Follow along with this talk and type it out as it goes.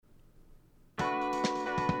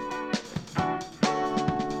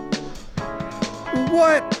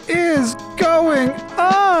What is going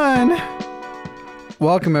on?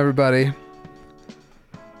 Welcome, everybody.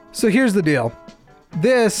 So here's the deal.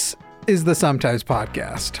 This is the Sometimes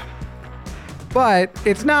Podcast. But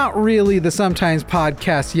it's not really the Sometimes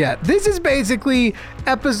Podcast yet. This is basically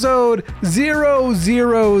episode 000.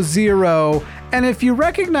 And if you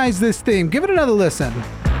recognize this theme, give it another listen.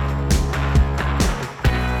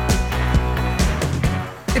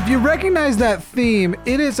 If you recognize that theme,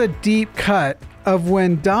 it is a deep cut of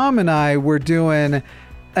when Dom and I were doing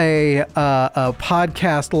a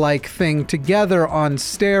podcast-like thing together on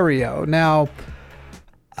stereo. Now,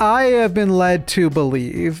 I have been led to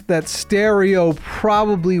believe that stereo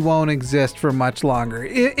probably won't exist for much longer,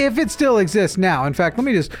 if it still exists now. In fact, let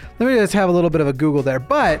me just have a little bit of a Google there.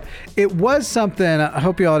 But it was something. I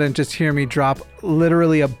hope you all didn't just hear me drop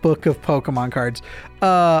literally a book of Pokemon cards.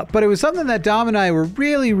 But it was something that Dom and I were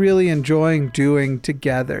really, really enjoying doing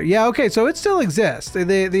together. Yeah, okay, so it still exists.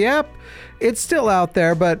 The app, it's still out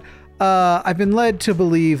there, but I've been led to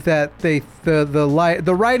believe that the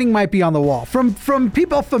writing might be on the wall from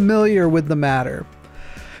people familiar with the matter.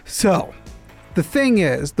 So the thing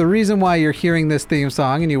is, the reason why you're hearing this theme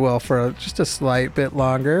song, and you will for just a slight bit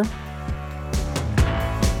longer,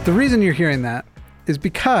 the reason you're hearing that is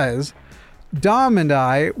because Dom and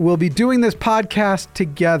I will be doing this podcast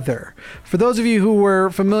together. For those of you who were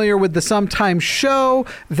familiar with the Sometimes show,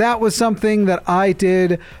 that was something that I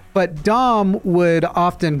did, but Dom would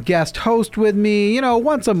often guest host with me,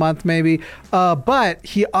 once a month maybe, but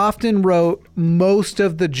he often wrote most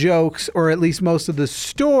of the jokes, or at least most of the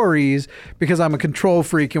stories, because I'm a control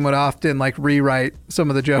freak and would often rewrite some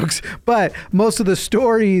of the jokes, but most of the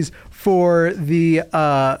stories for the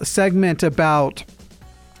segment about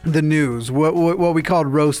the news, what we called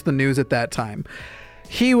Roast the News at that time.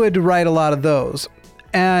 He would write a lot of those.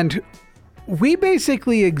 And we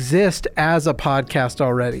basically exist as a podcast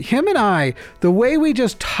already. Him and I, the way we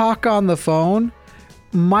just talk on the phone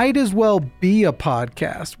might as well be a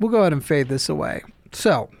podcast. We'll go ahead and fade this away.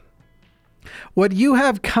 So, what you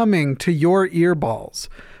have coming to your earballs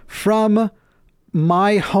from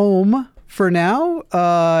my home for now,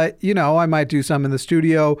 I might do some in the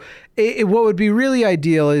studio. What would be really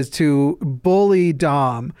ideal is to bully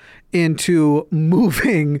Dom into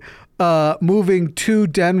moving to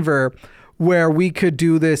Denver, where we could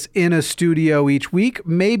do this in a studio each week.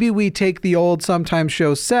 Maybe we take the old Sometimes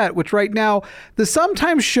Show set, which right now, the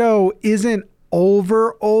Sometimes Show isn't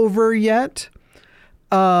over yet.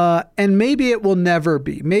 And maybe it will never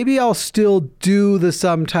be. Maybe I'll still do the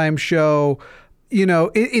Sometimes Show.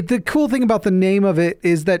 The cool thing about the name of it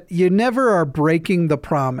is that you never are breaking the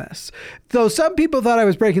promise. Though some people thought I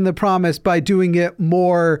was breaking the promise by doing it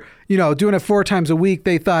more, doing it 4 times a week.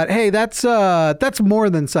 They thought, hey, that's more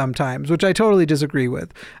than sometimes, which I totally disagree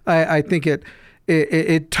with. I think it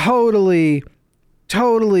totally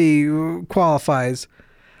qualifies.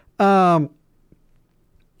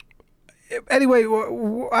 Anyway,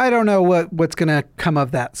 I don't know what's going to come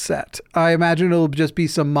of that set. I imagine it'll just be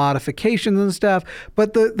some modifications and stuff.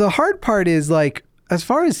 But the hard part is, as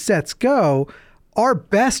far as sets go, our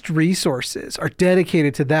best resources are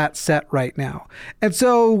dedicated to that set right now. And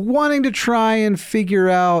so wanting to try and figure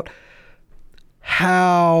out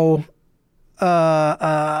how...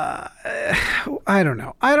 I don't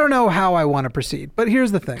know. I don't know how I want to proceed. But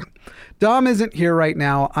here's the thing. Dom isn't here right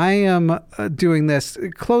now. I am doing this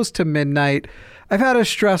close to midnight. I've had a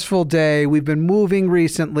stressful day. We've been moving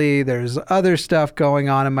recently. There's other stuff going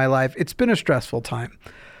on in my life. It's been a stressful time.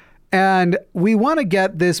 And we want to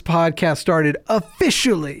get this podcast started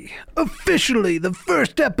officially. Officially, the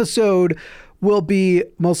first episode will be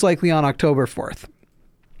most likely on October 4th.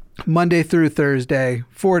 Monday through Thursday,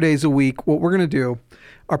 4 days a week. What we're going to do,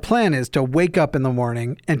 our plan is to wake up in the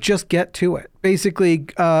morning and just get to it. Basically,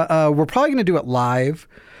 we're probably going to do it live.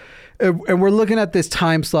 And we're looking at this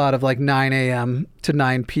time slot of 9 a.m. to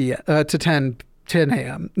 9 p.m. To 10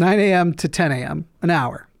 a.m. 9 a.m. to 10 a.m. An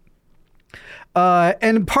hour.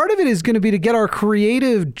 And part of it is going to be to get our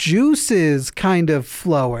creative juices kind of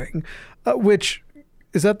flowing. Which,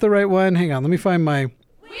 is that the right one? Hang on, let me find my...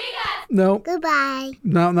 No. Goodbye.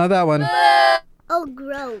 No, not that one. Oh,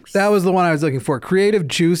 gross. That was the one I was looking for. Creative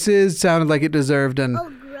juices sounded like it deserved an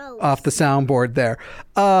off the soundboard there.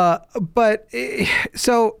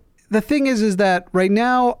 So the thing is that right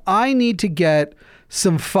now I need to get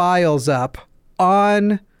some files up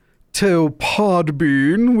on to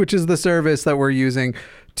Podbean, which is the service that we're using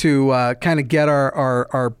to kind of get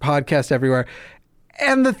our podcast everywhere.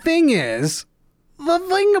 And the thing is, the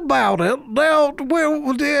thing about it,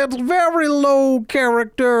 it's very low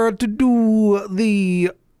character to do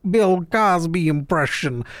the Bill Cosby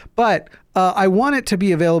impression, but I want it to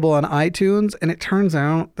be available on iTunes, and it turns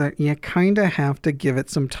out that you kind of have to give it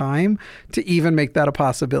some time to even make that a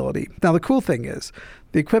possibility. Now, the cool thing is,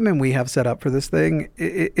 the equipment we have set up for this thing,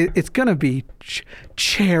 it's going to be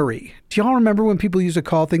cherry. Do y'all remember when people used to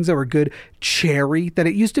call things that were good cherry? That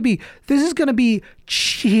it used to be, this is going to be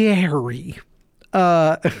cherry.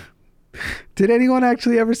 Did anyone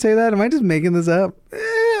actually ever say that? Am I just making this up?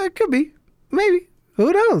 It could be. Maybe.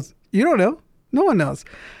 Who knows? You don't know. No one knows.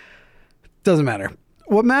 Doesn't matter.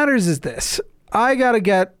 What matters is this. I got to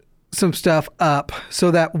get some stuff up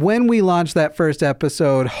so that when we launch that first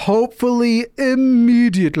episode, hopefully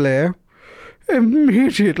immediately,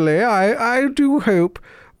 I do hope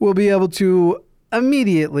we'll be able to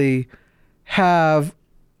immediately have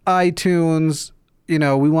iTunes. You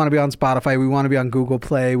know, we want to be on Spotify. We want to be on Google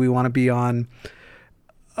Play. We want to be on,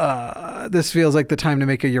 this feels like the time to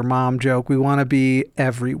make a your mom joke. We want to be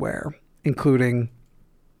everywhere, including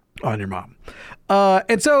on your mom.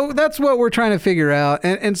 And so that's what we're trying to figure out.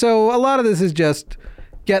 And so a lot of this is just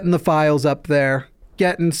getting the files up there,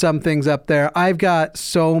 getting some things up there. I've got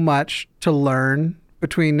so much to learn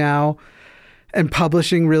between now and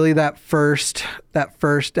publishing really that first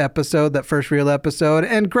episode, that first real episode.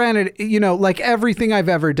 And granted, you know, like everything I've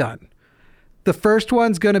ever done, the first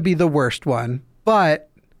one's going to be the worst one, but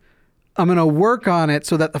I'm going to work on it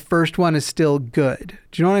so that the first one is still good.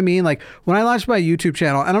 Do you know what I mean? Like when I launched my YouTube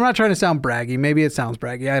channel, and I'm not trying to sound braggy. Maybe it sounds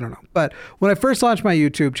braggy. I don't know. But when I first launched my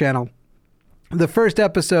YouTube channel, the first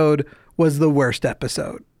episode was the worst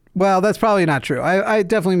episode. Well, that's probably not true. I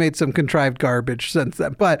definitely made some contrived garbage since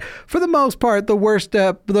then. But for the most part, the worst,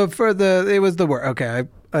 it was the worst. Okay,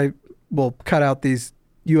 I will cut out these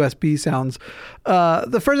USB sounds.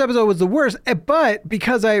 The first episode was the worst, but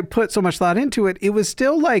because I put so much thought into it, it was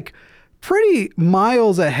still like pretty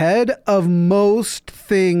miles ahead of most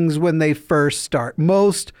things when they first start.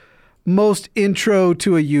 Most intro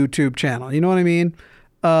to a YouTube channel. You know what I mean?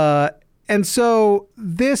 And so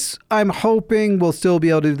this, I'm hoping we'll still be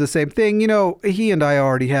able to do the same thing. You know, he and I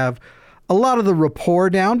already have a lot of the rapport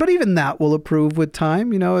down, but even that will improve with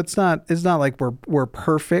time. You know, it's not like we're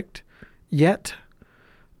perfect yet.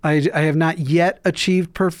 I have not yet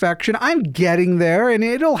achieved perfection. I'm getting there, and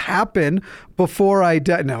it'll happen before I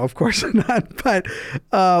die. No, of course not. But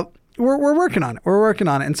we're working on it. We're working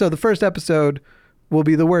on it. And so the first episode will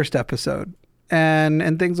be the worst episode.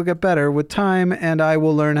 And things will get better with time, and I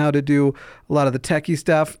will learn how to do a lot of the techie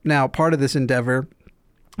stuff. Now, part of this endeavor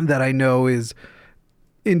that I know is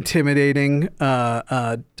intimidating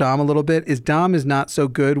Dom a little bit is Dom is not so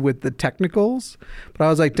good with the technicals. But I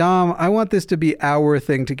was like, Dom, I want this to be our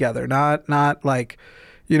thing together, not like,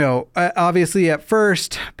 you know, obviously at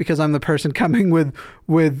first, because I'm the person coming with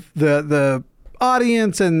the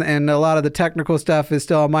audience and a lot of the technical stuff is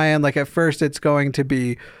still on my end. Like at first it's going to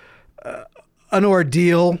be an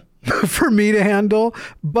ordeal for me to handle,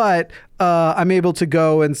 but I'm able to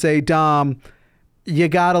go and say, Dom, you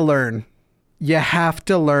got to learn. You have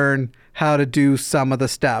to learn how to do some of the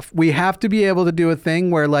stuff. We have to be able to do a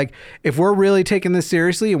thing where, like, if we're really taking this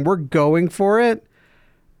seriously and we're going for it,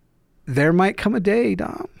 there might come a day,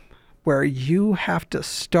 Dom, where you have to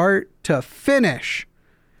start to finish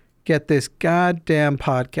get this goddamn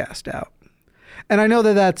podcast out. And I know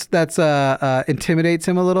that intimidates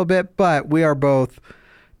him a little bit, but we are both,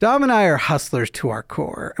 Dom and I are hustlers to our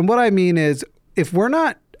core. And what I mean is, if we're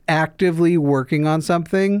not actively working on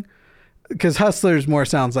something, because hustlers more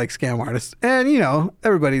sounds like scam artists, and you know,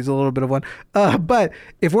 everybody's a little bit of one. But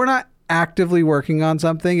if we're not actively working on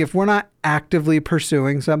something, if we're not actively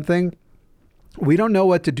pursuing something, we don't know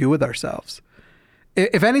what to do with ourselves.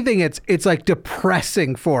 If anything, it's like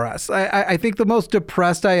depressing for us. I think the most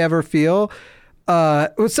depressed I ever feel,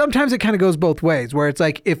 sometimes it kind of goes both ways, where it's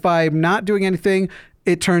like, if I'm not doing anything,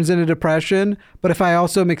 it turns into depression. But if I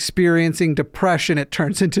also am experiencing depression, it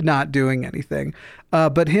turns into not doing anything.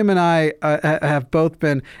 But him and I have both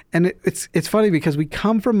been, and it's funny because we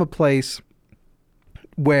come from a place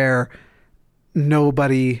where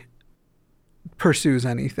nobody pursues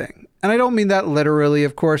anything. And I don't mean that literally.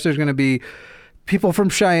 Of course, there's going to be people from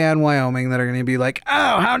Cheyenne, Wyoming that are going to be like,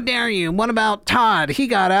 oh, how dare you? What about Todd? He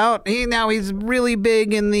got out. Now he's really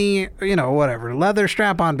big in the, you know, whatever, leather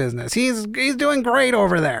strap-on business. He's doing great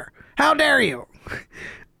over there. How dare you?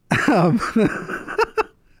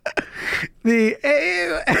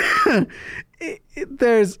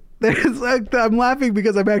 There's I'm laughing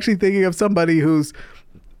because I'm actually thinking of somebody whose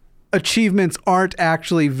achievements aren't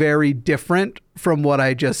actually very different from what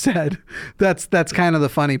I just said. That's kind of the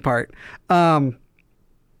funny part. And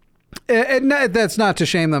that's not to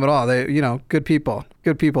shame them at all. They, you know, good people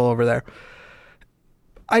over there.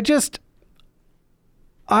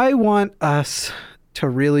 I want us to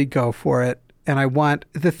really go for it. And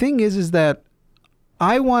the thing is that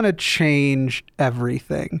I want to change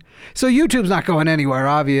everything. So YouTube's not going anywhere,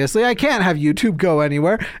 obviously. I can't have YouTube go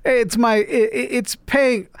anywhere. It's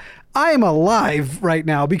paying. I am alive right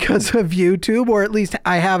now because of YouTube, or at least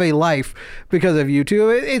I have a life because of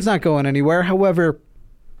YouTube. It's not going anywhere. However,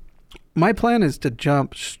 my plan is to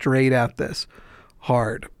jump straight at this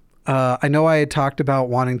hard. I know I had talked about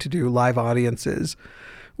wanting to do live audiences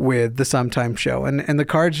with the Sometime Show, and the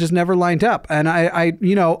cards just never lined up. And I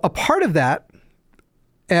a part of that,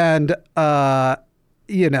 and I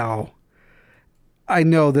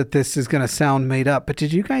know that this is going to sound made up, but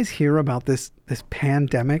did you guys hear about this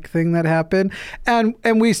pandemic thing that happened?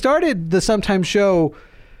 And we started the Sometime Show,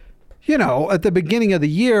 at the beginning of the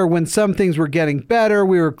year when some things were getting better.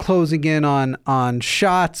 We were closing in on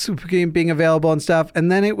shots being available and stuff.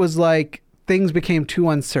 And then it was like things became too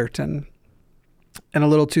uncertain and a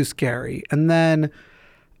little too scary. And then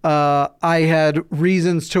I had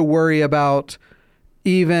reasons to worry about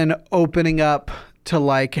even opening up to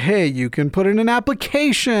like, hey, you can put in an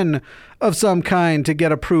application of some kind to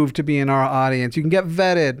get approved to be in our audience. You can get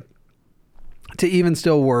vetted, to even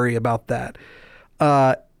still worry about that.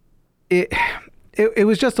 It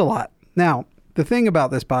was just a lot. Now, the thing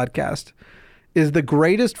about this podcast is the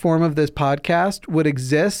greatest form of this podcast would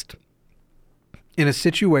exist in a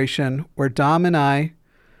situation where Dom and I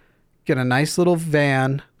get a nice little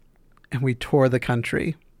van and we tour the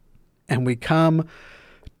country and we come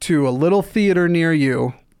to a little theater near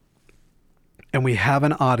you and we have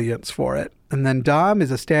an audience for it. And then Dom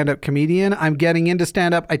is a stand-up comedian. I'm getting into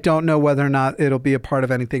stand-up. I don't know whether or not it'll be a part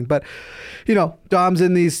of anything, but Dom's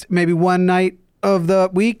in these maybe one night of the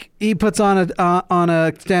week, he puts on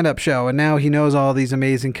a stand-up show, and now he knows all these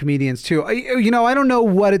amazing comedians too. I don't know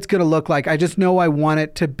what it's going to look like. I just know I want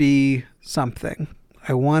it to be something.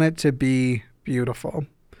 I want it to be beautiful.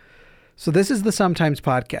 So this is the Sometimes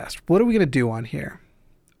Podcast. What are we going to do on here?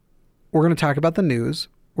 We're going to talk about the news.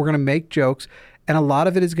 We're going to make jokes. And a lot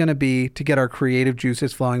of it is going to be to get our creative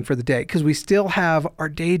juices flowing for the day, because we still have our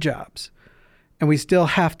day jobs and we still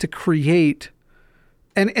have to create.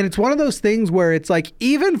 And it's one of those things where it's like,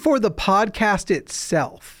 even for the podcast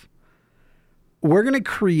itself, we're going to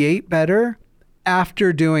create better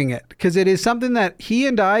after doing it, because it is something that he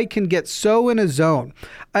and I can get so in a zone.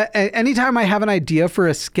 Anytime I have an idea for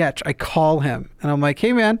a sketch, I call him and I'm like,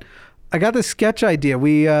 hey man, I got this sketch idea.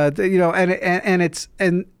 We, and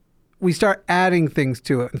we start adding things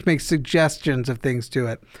to it and make suggestions of things to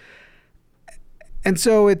it. And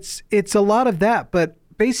so it's a lot of that. But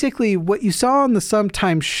basically what you saw on the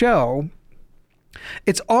Sometime Show,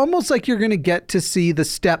 it's almost like you're going to get to see the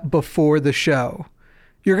step before the show.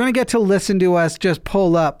 You're going to get to listen to us just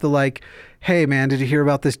pull up the like, hey man, did you hear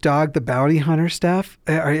about this Dog the Bounty Hunter stuff?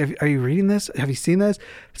 Are you reading this? Have you seen this?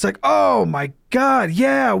 It's like, oh my God,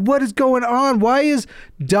 yeah, what is going on? Why is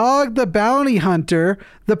Dog the Bounty Hunter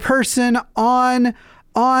the person on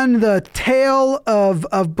the tail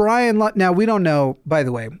of Brian? Now, we don't know, by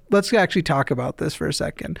the way, let's actually talk about this for a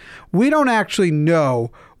second. We don't actually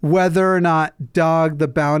know whether or not Dog the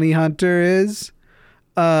Bounty Hunter is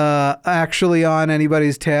actually on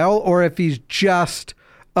anybody's tail, or if he's just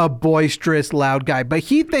a boisterous, loud guy. But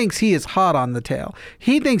he thinks he is hot on the tail.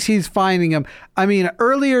 He thinks he's finding him. I mean,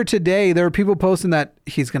 earlier today, there were people posting that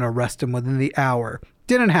he's going to arrest him within the hour.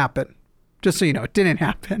 Didn't happen. Just so you know, it didn't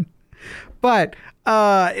happen. But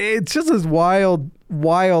it's just this wild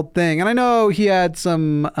thing. And I know he had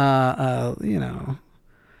some,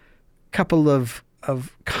 couple of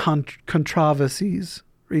controversies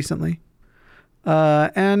recently.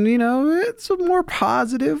 And it's a more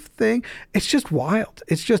positive thing. It's just wild.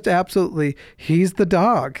 It's just absolutely, he's the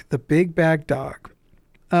dog, the big bag dog.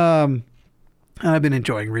 And I've been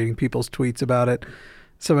enjoying reading people's tweets about it.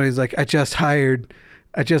 Somebody's like, I just hired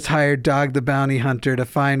Dog the Bounty Hunter to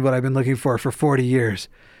find what I've been looking for 40 years.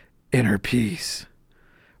 Inner peace.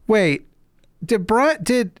 Wait, did Dog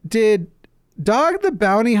the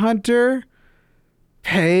Bounty Hunter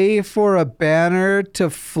pay for a banner to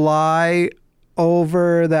fly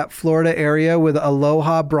over that Florida area with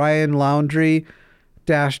Aloha Brian Laundry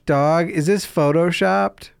 -dog? Is this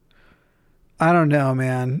photoshopped? I don't know,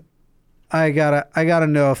 man. I gotta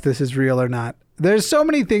know if this is real or not. There's so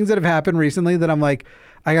many things that have happened recently that I'm like,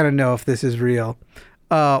 I gotta know if this is real.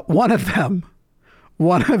 One of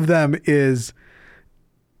them is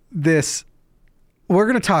this. We're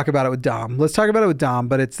going to talk about it with Dom. Let's talk about it with Dom,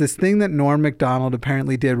 but it's this thing that Norm Macdonald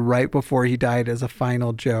apparently did right before he died as a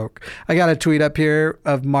final joke. I got a tweet up here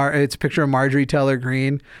of it's a picture of Marjorie Taylor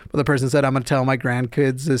Greene, but the person said, I'm going to tell my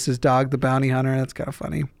grandkids this is Dog the Bounty Hunter. That's kind of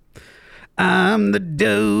funny. I'm the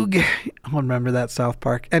dog. I'll remember that, South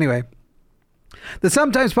Park. Anyway, the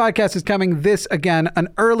Sometimes podcast is coming this, again, an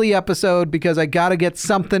early episode because I got to get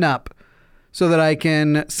something up so that I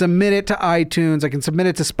can submit it to iTunes, I can submit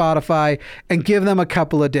it to Spotify, and give them a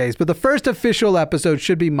couple of days. But the first official episode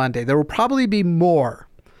should be Monday. There will probably be more.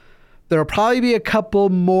 There will probably be a couple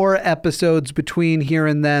more episodes between here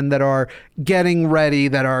and then that are getting ready,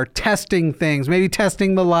 that are testing things, maybe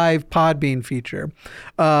testing the live Podbean feature.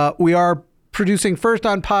 We are producing first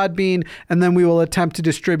on Podbean, and then we will attempt to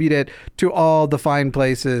distribute it to all the fine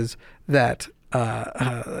places that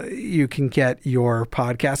you can get your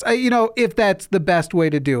podcast. If that's the best way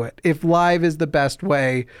to do it, if live is the best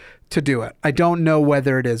way to do it. I don't know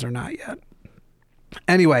whether it is or not yet.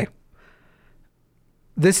 Anyway,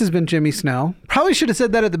 this has been Jimmy Snow. Probably should have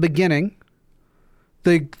said that at the beginning.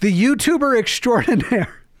 The YouTuber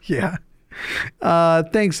extraordinaire. Yeah.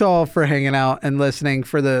 Thanks all for hanging out and listening.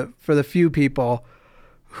 For the few people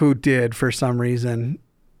who did for some reason,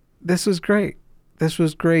 this was great. This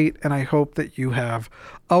was great, and I hope that you have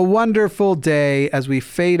a wonderful day as we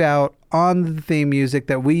fade out on the theme music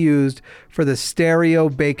that we used for the Stereo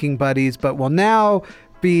Baking Buddies, but will now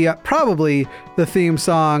be probably the theme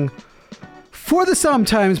song for the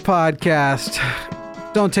Sometimes podcast.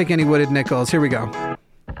 Don't take any wooden nickels. Here we go.